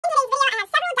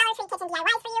some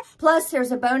DIYs for you. Plus,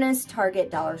 there's a bonus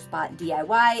Target Dollar Spot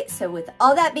DIY. So with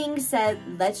all that being said,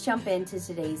 let's jump into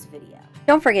today's video.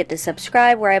 Don't forget to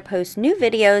subscribe where I post new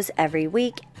videos every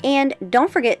week, and don't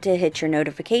forget to hit your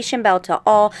notification bell to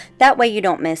all, that way you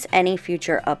don't miss any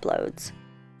future uploads.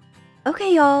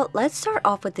 Okay y'all, let's start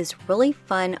off with this really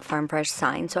fun Farm Fresh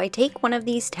sign. So I take one of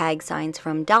these tag signs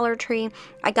from Dollar Tree.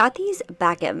 I got these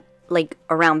back at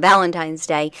around Valentine's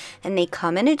Day, and they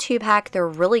come in a 2-pack. They're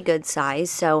really good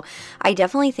size, so I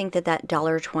definitely think that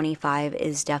 $1.25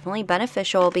 is definitely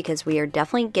beneficial because we are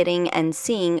definitely getting and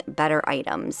seeing better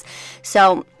items.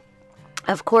 So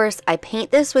of course I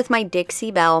paint this with my Dixie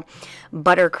Belle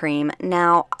buttercream.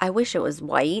 Now I wish it was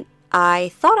white.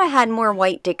 I thought I had more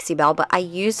white Dixie Belle, but I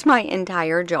used my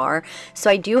entire jar, so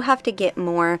I do have to get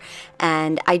more,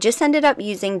 and I just ended up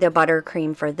using the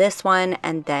buttercream for this one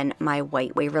and then my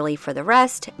white Waverly for the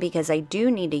rest because I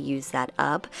do need to use that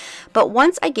up. But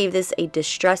once I gave this a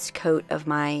distressed coat of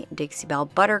my Dixie Belle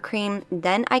buttercream,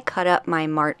 then I cut up my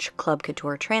March Club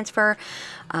Couture transfer.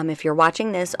 If you're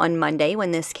watching this on Monday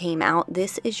when this came out,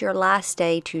 this is your last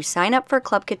day to sign up for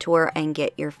Club Couture and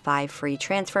get your 5 free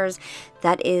transfers.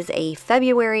 That is a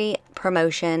February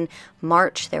promotion.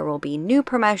 March there will be new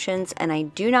promotions, and I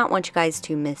do not want you guys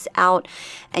to miss out,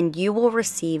 and you will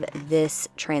receive this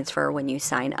transfer when you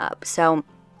sign up. So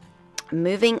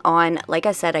moving on, like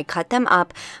I said, I cut them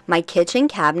up. My kitchen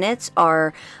cabinets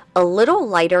are a little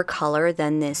lighter color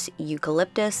than this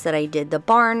eucalyptus that I did the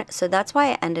barn, so that's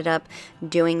why I ended up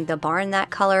doing the barn that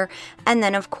color. And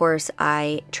then of course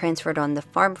I transferred on the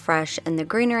Farm Fresh and the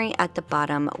greenery at the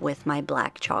bottom with my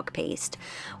black chalk paste.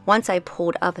 Once I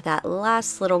pulled up that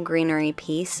last little greenery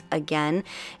piece, again,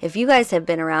 if you guys have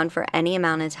been around for any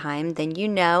amount of time, then you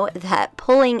know that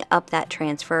pulling up that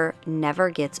transfer never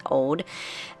gets old.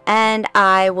 And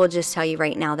I will just tell you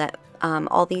right now that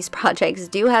all these projects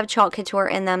do have chalk couture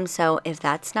in them, so if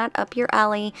that's not up your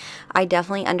alley, I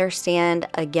definitely understand.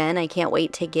 Again, I can't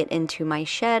wait to get into my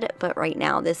shed, but right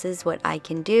now this is what I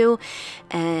can do,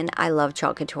 and I love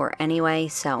chalk couture anyway,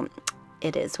 so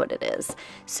it is what it is.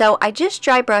 So I just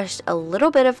dry brushed a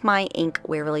little bit of my ink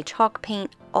Waverly chalk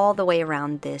paint all the way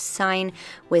around this sign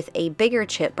with a bigger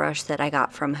chip brush that I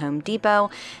got from Home Depot.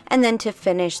 And then to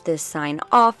finish this sign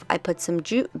off, I put some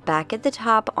jute back at the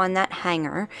top on that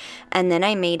hanger, and then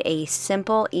I made a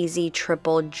simple, easy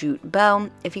triple jute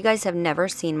bow. If you guys have never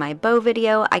seen my bow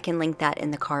video, I can link that in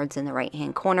the cards in the right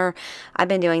hand corner. I've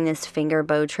been doing this finger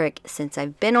bow trick since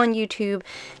I've been on YouTube,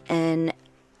 and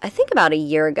I think about a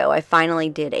year ago I finally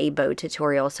did a bow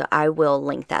tutorial, so I will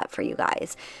link that for you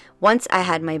guys. Once I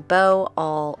had my bow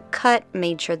all cut,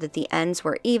 made sure that the ends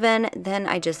were even, then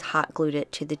I just hot glued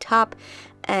it to the top,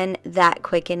 and that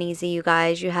quick and easy, you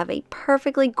guys, you have a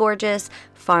perfectly gorgeous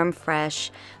Farm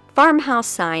Fresh farmhouse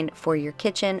sign for your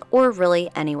kitchen, or really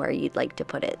anywhere you'd like to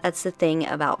put it. That's the thing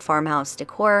about farmhouse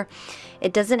decor.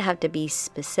 It doesn't have to be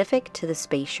specific to the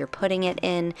space you're putting it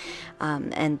in,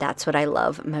 and that's what I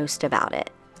love most about it.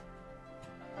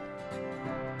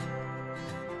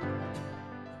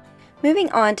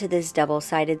 Moving on to this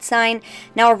double-sided sign.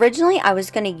 Now originally I was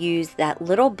going to use that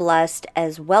Little Blessed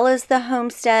as well as the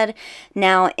Homestead.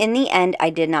 Now in the end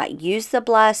I did not use the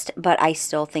Blessed, but I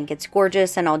still think it's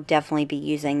gorgeous, and I'll definitely be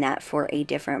using that for a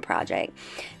different project.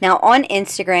 Now on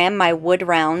Instagram, my wood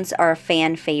rounds are a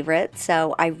fan favorite,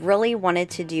 so I really wanted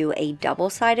to do a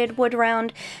double-sided wood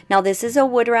round. Now this is a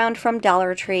wood round from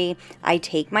Dollar Tree. I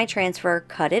take my transfer,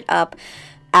 cut it up.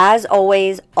 As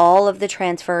always, all of the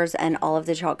transfers and all of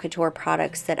the chalk couture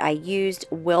products that I used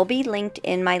will be linked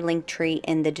in my link tree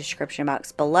in the description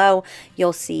box below.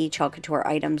 You'll see chalk couture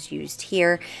items used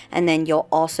here, and then you'll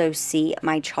also see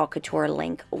my chalk couture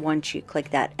link once you click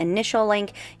that initial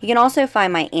link. You can also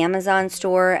find my Amazon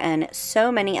store and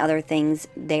so many other things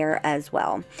there as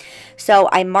well. So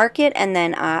I mark it, and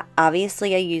then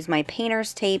obviously I use my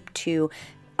painter's tape to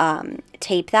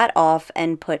tape that off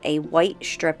and put a white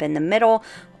strip in the middle,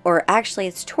 or actually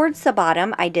it's towards the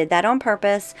bottom. I did that on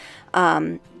purpose,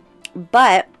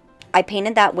 but I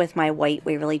painted that with my white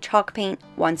Waverly chalk paint.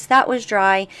 Once that was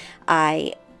dry,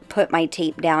 I put my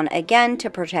tape down again to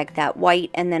protect that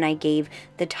white, and then I gave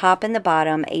the top and the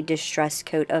bottom a distressed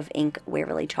coat of ink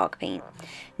Waverly chalk paint.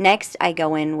 Next, I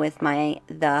go in with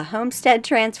the Homestead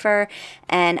transfer,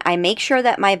 and I make sure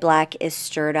that my black is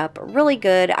stirred up really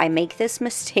good. I make this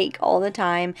mistake all the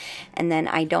time, and then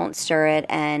I don't stir it,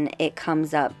 and it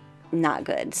comes up not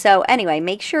good. So anyway,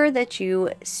 make sure that you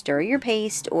stir your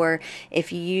paste, or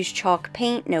if you use chalk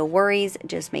paint, no worries.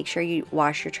 Just make sure you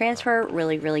wash your transfer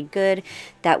really, really good.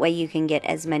 That way you can get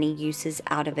as many uses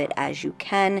out of it as you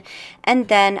can. And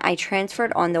then I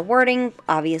transferred on the wording,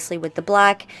 obviously with the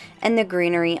black, and the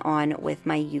greenery on with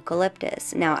my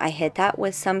eucalyptus. Now I hit that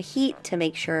with some heat to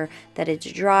make sure that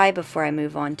it's dry before I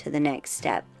move on to the next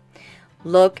step.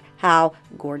 Look how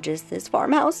gorgeous this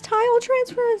farmhouse tile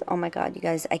transfer is. Oh my god, you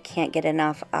guys, I can't get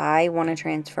enough. I want to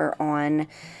transfer on.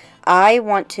 I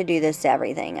want to do this to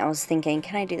everything. I was thinking,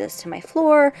 can I do this to my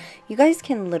floor? You guys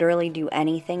can literally do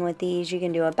anything with these. You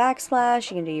can do a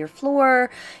backsplash, you can do your floor,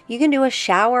 you can do a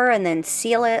shower and then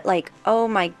seal it. Like, oh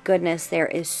my goodness, there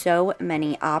is so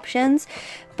many options.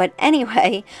 But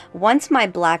anyway, once my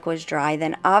black was dry,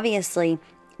 then obviously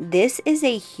this is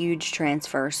a huge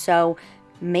transfer. So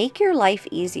make your life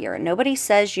easier. Nobody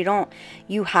says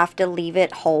you have to leave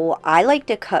it whole. I like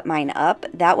to cut mine up.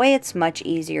 That way it's much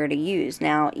easier to use.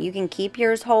 Now, you can keep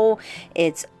yours whole.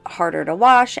 It's harder to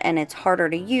wash and it's harder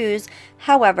to use.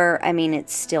 However, I mean,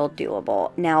 it's still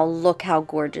doable. Now, look how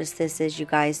gorgeous this is, you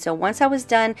guys. So once I was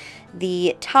done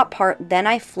the top part, then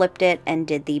I flipped it and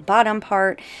did the bottom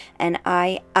part. And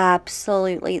I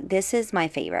absolutely, this is my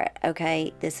favorite,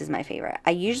 okay? This is my favorite. I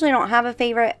usually don't have a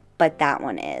favorite, but that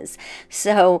one is.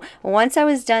 So once I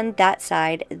was done that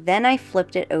side, then I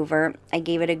flipped it over. I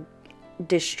gave it a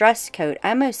distressed coat. I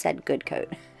almost said good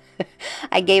coat.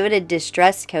 I gave it a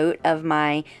distressed coat of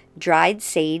my dried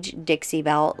sage Dixie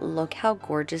Belle. Look how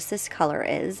gorgeous this color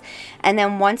is. And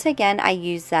then once again, I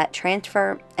used that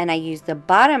transfer and I used the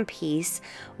bottom piece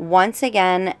once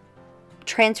again,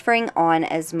 transferring on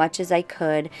as much as I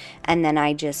could, and then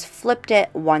I just flipped it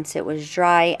once it was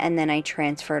dry, and then I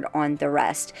transferred on the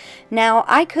rest. Now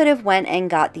I could have went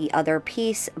and got the other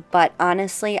piece, but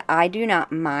honestly I do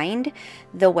not mind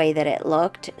the way that it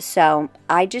looked, so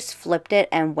I just flipped it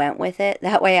and went with it.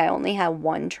 That way I only have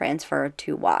one transfer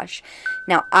to wash.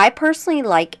 Now I personally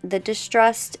like the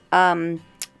distressed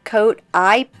coat.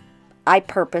 I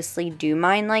purposely do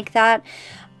mine like that.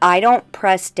 I don't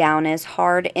press down as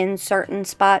hard in certain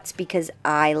spots because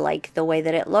I like the way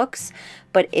that it looks.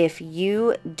 But if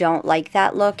you don't like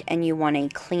that look and you want a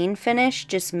clean finish,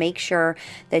 just make sure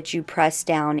that you press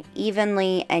down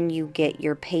evenly and you get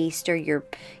your paste or your,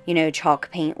 chalk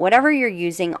paint, whatever you're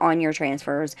using on your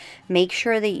transfers, make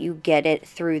sure that you get it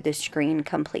through the screen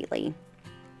completely.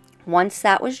 Once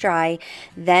that was dry,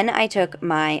 then I took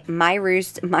my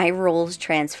rules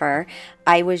transfer.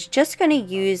 I was just going to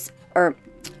use,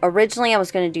 originally I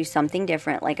was going to do something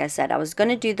different. Like I said, I was going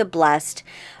to do the blessed,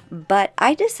 but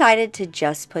I decided to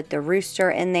just put the rooster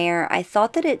in there. I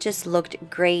thought that it just looked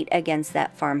great against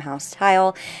that farmhouse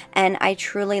tile, and I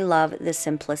truly love the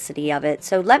simplicity of it.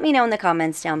 So let me know in the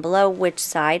comments down below which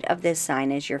side of this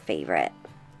sign is your favorite.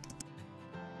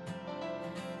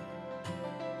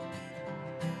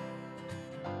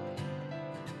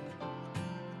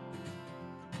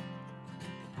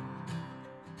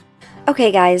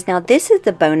 Okay guys, now this is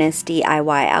the bonus DIY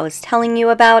I was telling you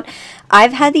about.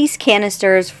 I've had these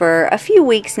canisters for a few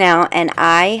weeks now, and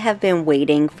I have been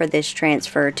waiting for this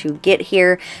transfer to get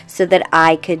here so that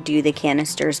I could do the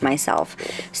canisters myself.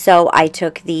 So I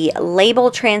took the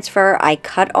label transfer, I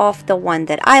cut off the one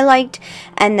that I liked,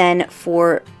 and then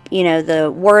for the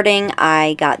wording,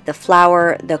 I got the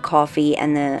flour, the coffee,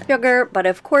 and the sugar. But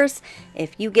of course,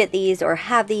 if you get these or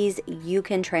have these, you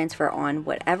can transfer on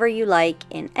whatever you like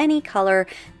in any color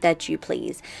that you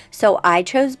please. So I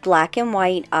chose black and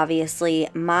white. Obviously,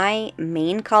 my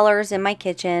main colors in my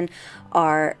kitchen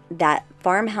are that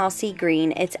farmhousey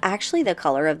green. It's actually the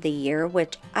color of the year,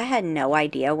 which I had no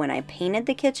idea when I painted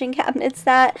the kitchen cabinets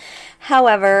that.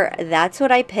 However, that's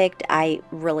what I picked. I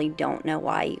really don't know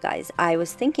why, you guys. I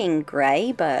was thinking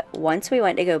gray, but once we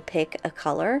went to go pick a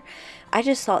color, I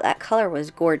just thought that color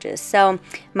was gorgeous. So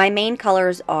my main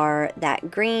colors are that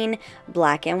green,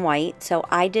 black, and white. So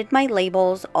I did my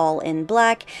labels all in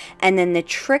black. And then the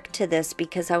trick to this,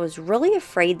 because I was really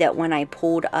afraid that when I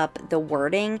pulled up the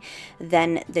wording,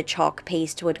 then the chalk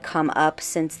paste would come up,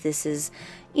 since this is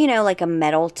like a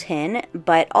metal tin.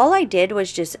 But all I did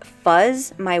was just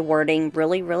fuzz my wording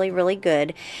really, really, really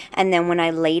good. And then when I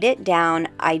laid it down,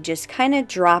 I just kind of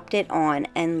dropped it on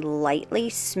and lightly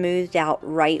smoothed out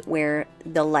right where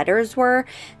the letters were.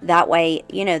 That way,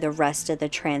 the rest of the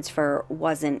transfer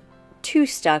wasn't too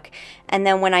stuck. And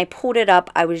then when I pulled it up,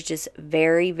 I was just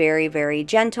very, very, very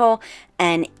gentle,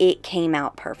 and it came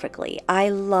out perfectly. I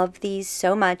love these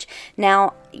so much.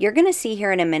 Now, you're going to see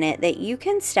here in a minute that you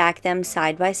can stack them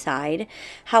side by side.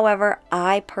 However,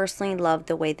 I personally love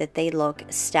the way that they look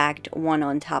stacked one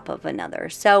on top of another.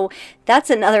 So that's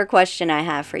another question I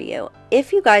have for you.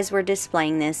 If you guys were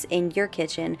displaying this in your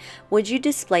kitchen, would you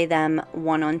display them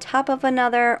one on top of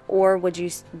another, or would you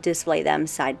display them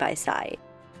side by side?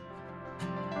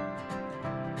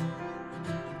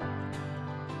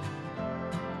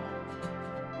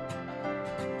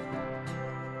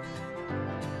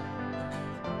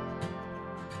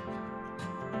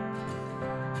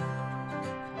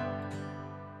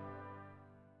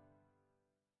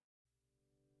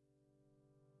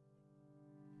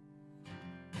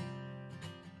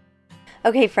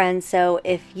 Okay friends, so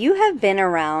if you have been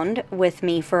around with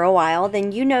me for a while,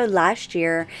 then you know last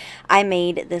year I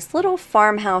made this little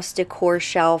farmhouse decor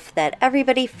shelf that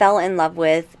everybody fell in love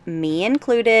with, me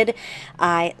included.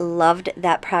 I loved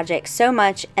that project so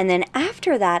much, and then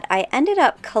after that I ended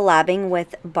up collabing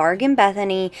with Bargain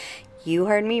Bethany. You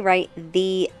heard me right,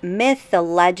 the myth, the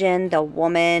legend, the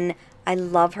woman. I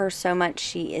love her so much.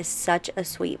 She is such a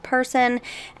sweet person,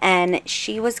 and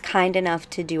she was kind enough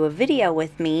to do a video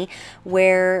with me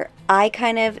where I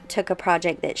kind of took a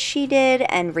project that she did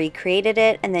and recreated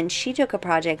it, and then she took a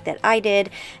project that I did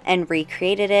and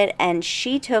recreated it, and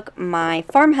she took my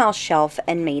farmhouse shelf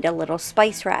and made a little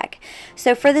spice rack.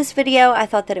 So for this video, I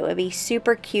thought that it would be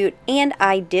super cute, and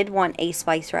I did want a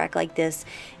spice rack like this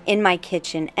in my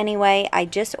kitchen anyway. I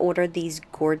just ordered these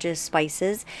gorgeous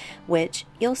spices, which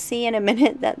you'll see in a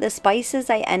minute that the spices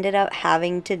I ended up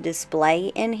having to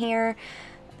display in here,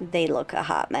 they look a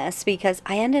hot mess because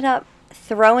I ended up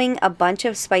throwing a bunch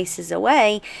of spices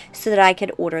away so that I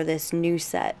could order this new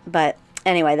set. But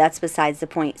anyway, that's besides the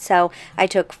point. So I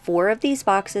took 4 of these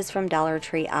boxes from Dollar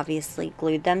Tree, obviously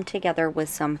glued them together with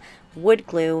some wood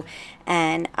glue,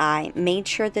 and I made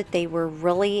sure that they were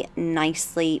really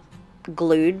nicely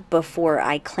glued before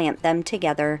I clamped them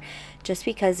together, just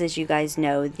because, as you guys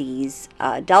know, these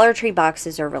Dollar Tree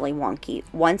boxes are really wonky.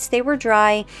 Once they were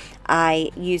dry, I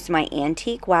used my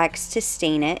antique wax to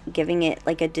stain it, giving it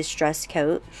like a distress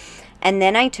coat, and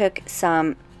then I took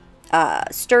some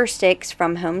stir sticks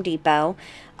from Home Depot.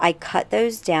 I cut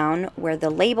those down where the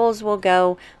labels will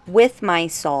go with my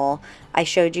saw. I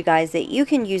showed you guys that you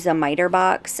can use a miter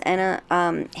box and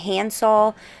a hand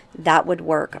saw. That would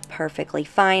work perfectly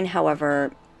fine.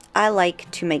 However, I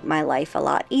like to make my life a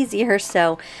lot easier,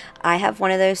 so I have one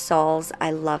of those saws.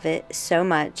 I love it so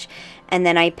much. And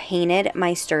then I painted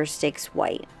my stir sticks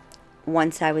white.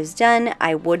 Once I was done,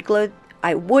 I wood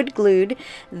glued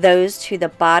those to the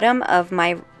bottom of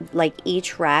my, like,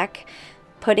 each rack,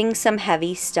 putting some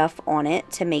heavy stuff on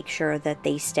it to make sure that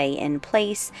they stay in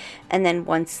place. And then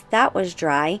once that was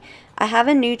dry, I have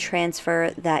a new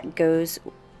transfer that goes,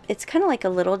 it's kind of like a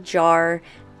little jar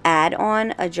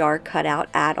add-on, a jar cutout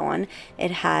add-on.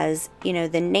 It has, you know,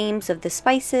 the names of the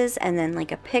spices and then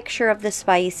like a picture of the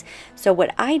spice. So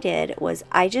what I did was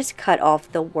I just cut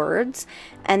off the words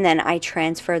and then I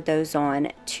transferred those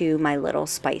on to my little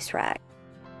spice rack.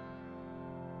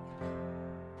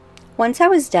 Once I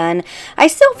was done, I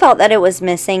still felt that it was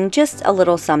missing just a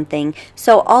little something.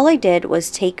 So all I did was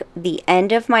take the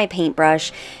end of my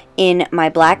paintbrush in my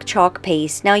black chalk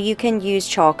paste. Now you can use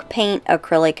chalk paint,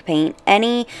 acrylic paint,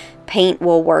 any paint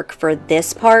will work for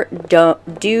this part.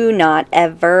 Do not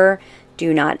ever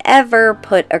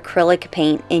put acrylic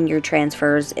paint in your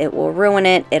transfers. It will ruin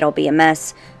it. It'll be a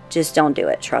mess. Just don't do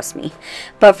it, trust me.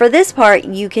 But for this part,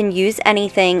 you can use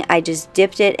anything. I just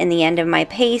dipped it in the end of my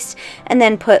paste and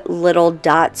then put little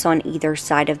dots on either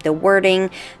side of the wording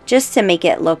just to make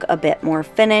it look a bit more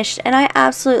finished. And I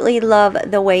absolutely love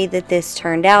the way that this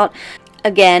turned out.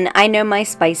 Again, I know my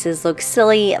spices look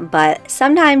silly, but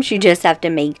sometimes you just have to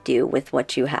make do with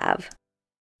what you have.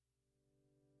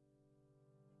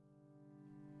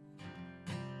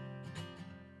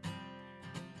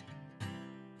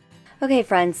 Okay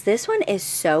friends, this one is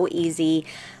so easy.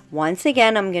 Once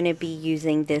again, I'm going to be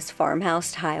using this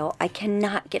farmhouse tile. I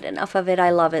cannot get enough of it. I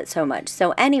love it so much.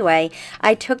 So anyway,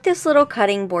 I took this little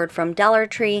cutting board from Dollar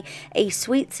Tree. A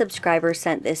sweet subscriber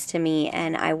sent this to me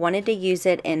and I wanted to use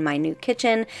it in my new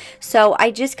kitchen. So I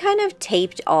just kind of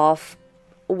taped off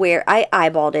where I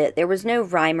eyeballed it. There was no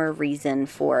rhyme or reason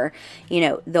for, you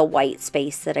know, the white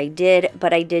space that I did,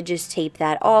 but I did just tape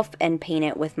that off and paint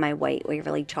it with my white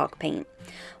Waverly chalk paint.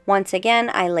 Once again,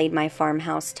 I laid my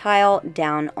farmhouse tile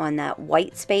down on that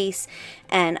white space,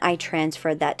 and I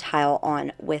transferred that tile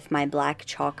on with my black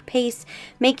chalk paste,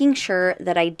 making sure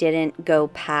that I didn't go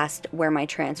past where my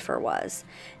transfer was.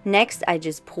 Next, I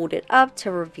just pulled it up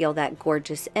to reveal that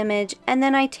gorgeous image, and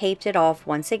then I taped it off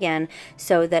once again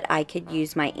so that I could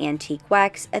use my antique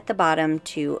wax at the bottom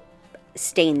to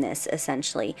stain this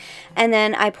essentially. And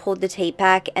then I pulled the tape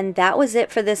back, and that was it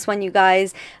for this one, you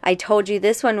guys. I told you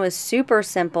this one was super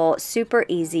simple, super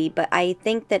easy, but I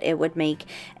think that it would make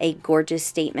a gorgeous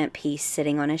statement piece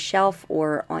sitting on a shelf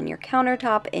or on your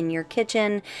countertop in your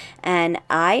kitchen. And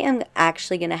I am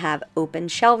actually going to have open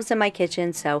shelves in my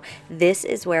kitchen, so this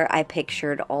is where I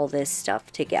pictured all this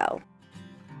stuff to go.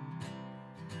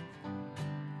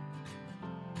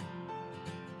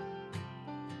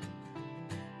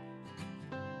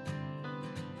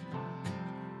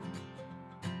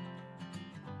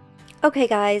 Okay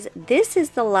guys, this is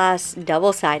the last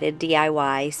double-sided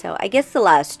DIY, so I guess the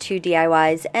last two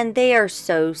DIYs, and they are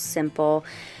so simple.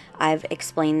 I've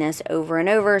explained this over and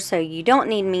over, so you don't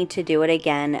need me to do it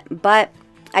again, but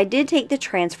I did take the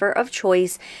transfer of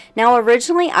choice. Now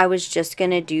originally I was just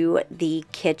going to do the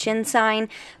kitchen sign,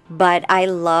 but I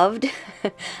loved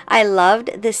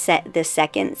the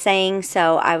second saying,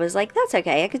 so I was like, that's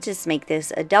okay, I could just make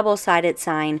this a double-sided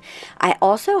sign. I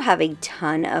also have a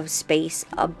ton of space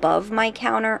above my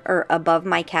counter, or above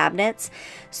my cabinets,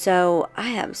 so I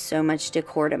have so much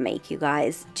decor to make, you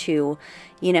guys, to,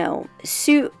 you know,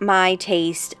 suit my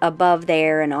taste above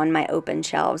there and on my open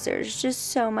shelves. There's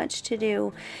just so much to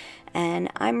do, and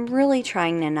I'm really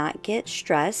trying to not get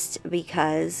stressed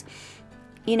because,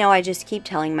 you know, I just keep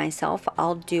telling myself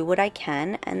I'll do what I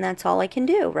can, and that's all I can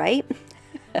do, right?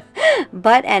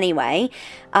 But anyway,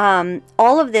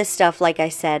 all of this stuff, like I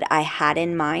said, I had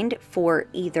in mind for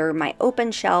either my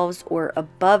open shelves or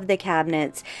above the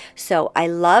cabinets. So I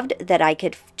loved that I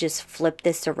could just flip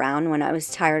this around when I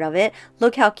was tired of it.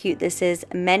 Look how cute this is.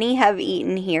 Many have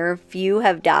eaten here, few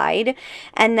have died.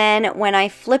 And then when I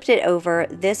flipped it over,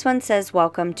 this one says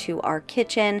welcome to our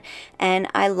kitchen, and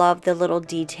I love the little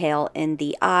detail in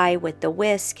the eye with the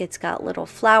whisk. It's got little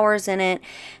flowers in it,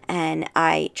 and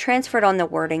I transferred on the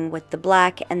wording with the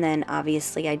black, and then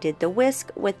obviously I did the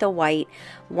whisk with the white.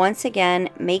 Once again,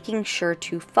 making sure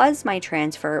to fuzz my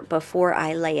transfer before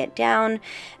I lay it down,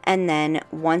 and then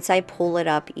once I pull it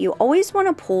up, you always want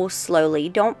to pull slowly.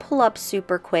 Don't pull up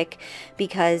super quick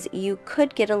because you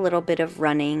could get a little bit of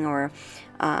running, or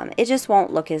it just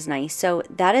won't look as nice. So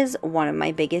that is one of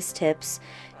my biggest tips,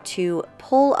 to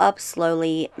pull up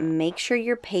slowly. Make sure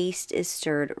your paste is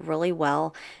stirred really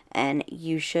well, and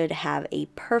you should have a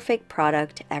perfect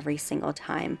product every single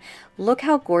time. Look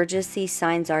how gorgeous these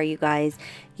signs are, you guys.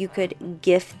 You could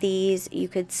gift these, you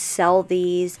could sell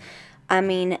these. I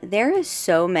mean, there is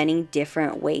so many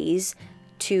different ways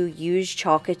to use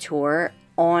COUTURE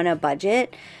on a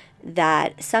budget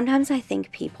that sometimes I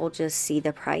think people just see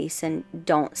the price and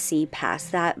don't see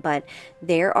past that, but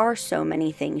there are so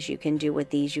many things you can do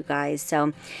with these, you guys.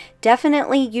 So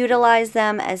definitely utilize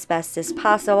them as best as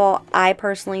possible.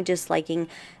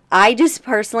 I just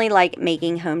personally like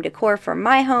making home decor for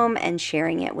my home and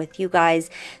sharing it with you guys.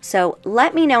 So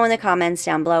let me know in the comments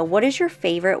down below, what is your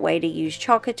favorite way to use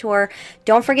COUTURE?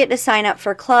 Don't forget to sign up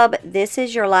for Club. This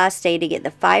is your last day to get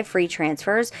the 5 free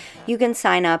transfers. You can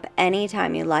sign up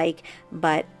anytime you like,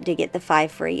 but to get the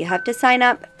 5 free, you have to sign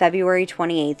up February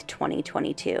 28th,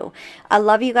 2022. I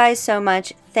love you guys so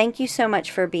much. Thank you so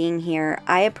much for being here.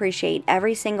 I appreciate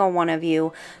every single one of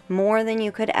you more than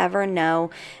you could ever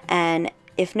know. And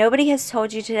if nobody has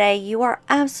told you today, you are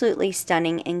absolutely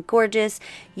stunning and gorgeous.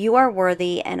 You are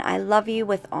worthy, and I love you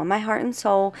with all my heart and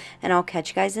soul. And I'll catch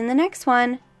you guys in the next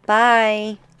one.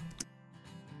 Bye.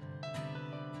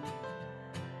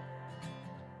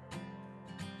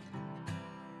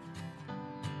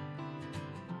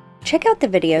 Check out the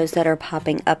videos that are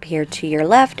popping up here to your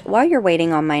left while you're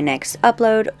waiting on my next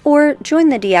upload, or join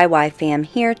the DIY fam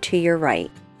here to your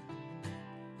right.